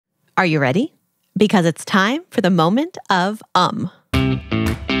Are you ready? Because it's time for the moment of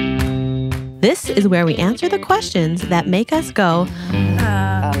This is where we answer the questions that make us go,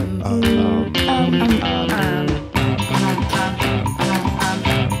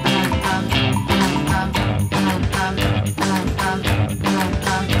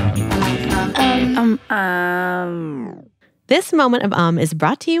 This moment of is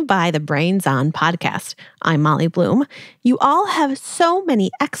brought to you by the Brains On podcast. I'm Molly Bloom. You all have so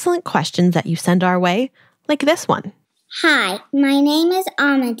many excellent questions that you send our way, like this one. Hi, my name is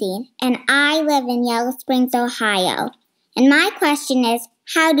Amadine, and I live in Yellow Springs, Ohio. And my question is,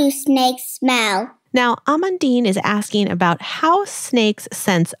 how do snakes smell? Now, Amandine is asking about how snakes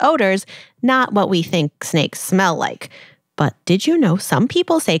sense odors, not what we think snakes smell like. But did you know some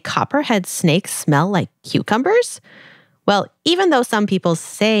people say copperhead snakes smell like cucumbers? Well, even though some people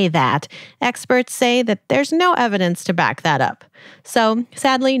say that, experts say that there's no evidence to back that up. So,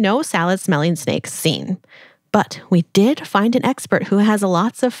 sadly, no salad-smelling snakes seen. But we did find an expert who has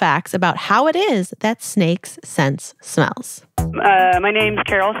lots of facts about how it is that snakes sense smells. My name's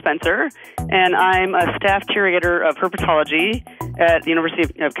Carol Spencer, and I'm a staff curator of herpetology at the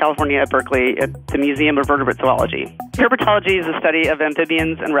University of California at Berkeley at the Museum of Vertebrate Zoology. Herpetology is the study of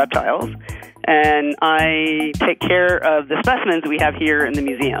amphibians and reptiles, and I take care of the specimens we have here in the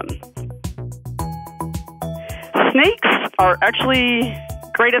museum. Snakes are actually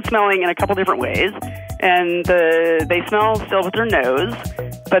great at smelling in a couple different ways. And they smell still with their nose,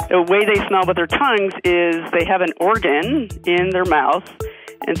 but the way they smell with their tongues is they have an organ in their mouth,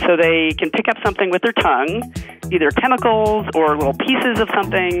 and so they can pick up something with their tongue, either chemicals or little pieces of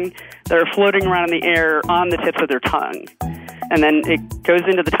something that are floating around in the air on the tips of their tongue. And then it goes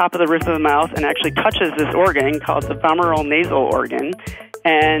into the top of the roof of the mouth and actually touches this organ called the Vomerol nasal organ,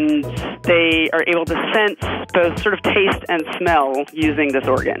 and they are able to sense both sort of taste and smell using this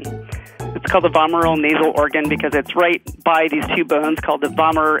organ. It's called the Vomerol nasal organ because it's right by these two bones called the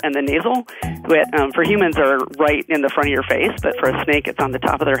vomer and the nasal, which for humans are right in the front of your face, but for a snake it's on the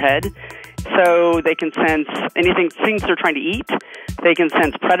top of their head. So they can sense things they're trying to eat. They can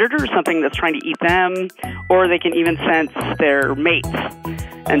sense predators, something that's trying to eat them, or they can even sense their mates.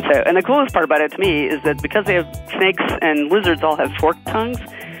 And the coolest part about it to me is that because snakes and lizards all have forked tongues,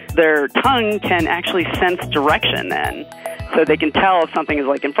 their tongue can actually sense direction then. So they can tell if something is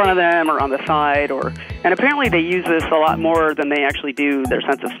like in front of them or on the side, and apparently they use this a lot more than they actually do their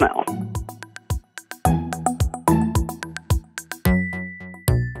sense of smell.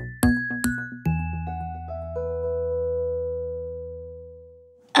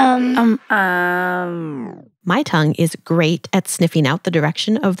 My tongue is great at sniffing out the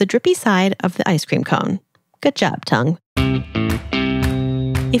direction of the drippy side of the ice cream cone. Good job, tongue.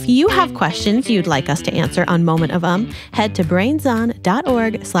 If you have questions you'd like us to answer on Moment of head to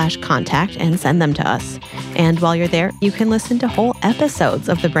brainson.org/contact and send them to us. And while you're there, you can listen to whole episodes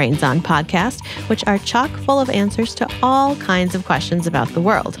of the Brains On podcast, which are chock full of answers to all kinds of questions about the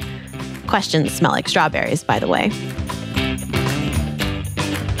world. Questions smell like strawberries, by the way.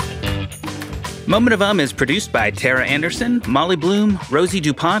 Moment of is produced by Tara Anderson, Molly Bloom, Rosie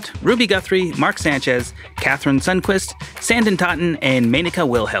DuPont, Ruby Guthrie, Mark Sanchez, Catherine Sundquist, Sandon Totten, and Menaka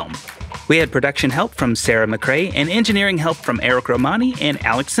Wilhelm. We had production help from Sarah McRae and engineering help from Eric Romani and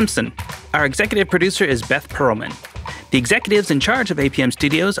Alex Simpson. Our executive producer is Beth Perlman. The executives in charge of APM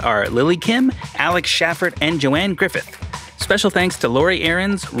Studios are Lily Kim, Alex Schaffert, and Joanne Griffith. Special thanks to Lori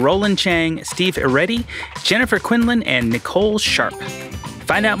Ahrens, Roland Chang, Steve Eretti, Jennifer Quinlan, and Nicole Sharp.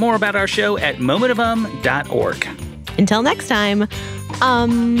 Find out more about our show at momentofum.org. Until next time,